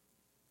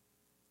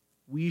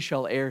 We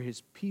shall ere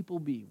His people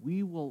be."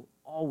 We will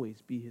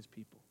always be His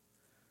people.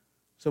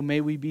 So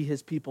may we be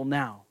His people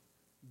now,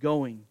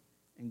 going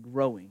and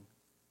growing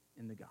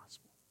in the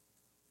gospel.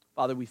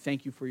 Father, we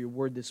thank You for Your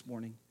word this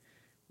morning.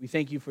 We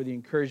thank You for the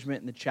encouragement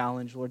and the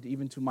challenge, Lord,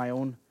 even to my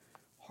own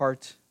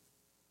heart.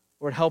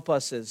 Lord, help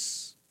us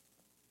as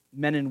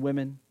men and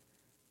women,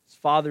 as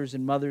fathers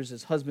and mothers,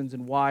 as husbands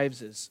and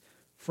wives, as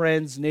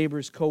friends,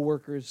 neighbors,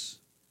 co-workers,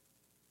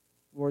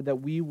 Lord, that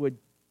we would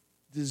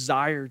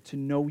desire to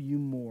know You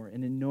more,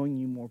 and in knowing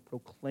You more,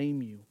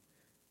 proclaim You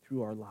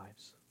through our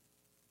lives.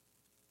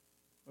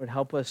 Lord,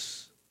 help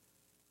us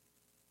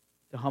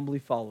to humbly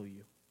follow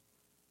You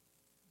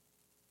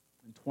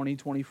in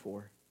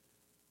 2024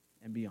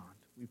 and beyond.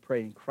 We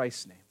pray in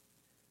Christ's name.